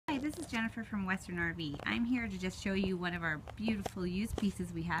this is Jennifer from Western RV. I'm here to just show you one of our beautiful used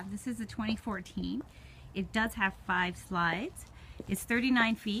pieces we have. This is a 2014. It does have 5 slides. It's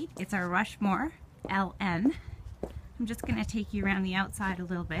 39 feet. It's our Rushmore LN. I'm just going to take you around the outside a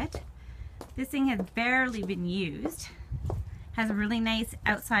little bit. This thing has barely been used. Has a really nice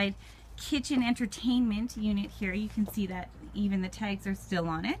outside kitchen entertainment unit here. You can see that even the tags are still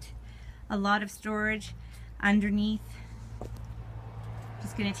on it. A lot of storage underneath.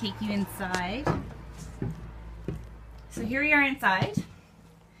 Just going to take you inside. So here we are inside.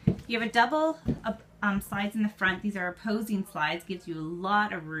 You have a double slides in the front. These are opposing slides. Gives you a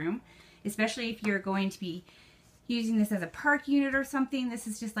lot of room, especially if you're going to be using this as a park unit or something. This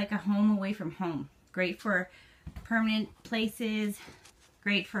is just like a home away from home. Great for permanent places.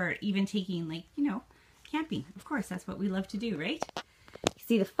 Great for even taking, like, you know, camping. Of course, that's what we love to do, right? You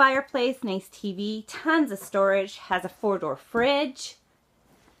see the fireplace, nice TV, tons of storage. Has a 4-door fridge.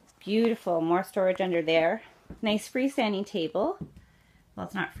 Beautiful, more storage under there. Nice freestanding table. Well,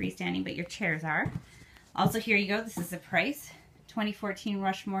 it's not freestanding, but your chairs are. Also, here you go. This is the price. 2014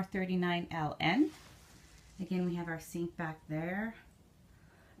 Rushmore 39LN. Again, we have our sink back there.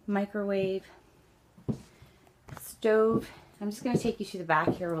 Microwave. Stove. I'm just going to take you to the back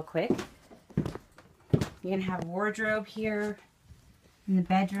here real quick. You're going to have a wardrobe here in the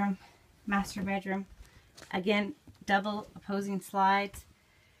bedroom, master bedroom. Again, double opposing slides.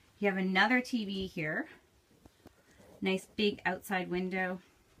 You have another TV here. Nice big outside window.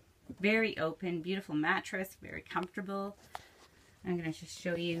 Very open, beautiful mattress, very comfortable. I'm going to just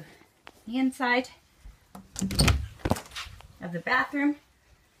show you the inside of the bathroom.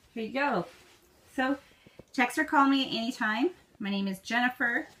 Here you go. So, text or call me at any time. My name is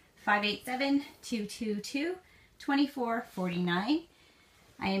Jennifer, 587-222-2449.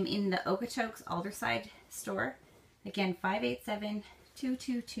 I am in the Okotoks Alderside store. Again,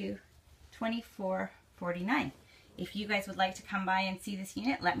 587-222-2449. If you guys would like to come by and see this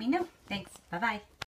unit, let me know. Thanks. Bye-bye.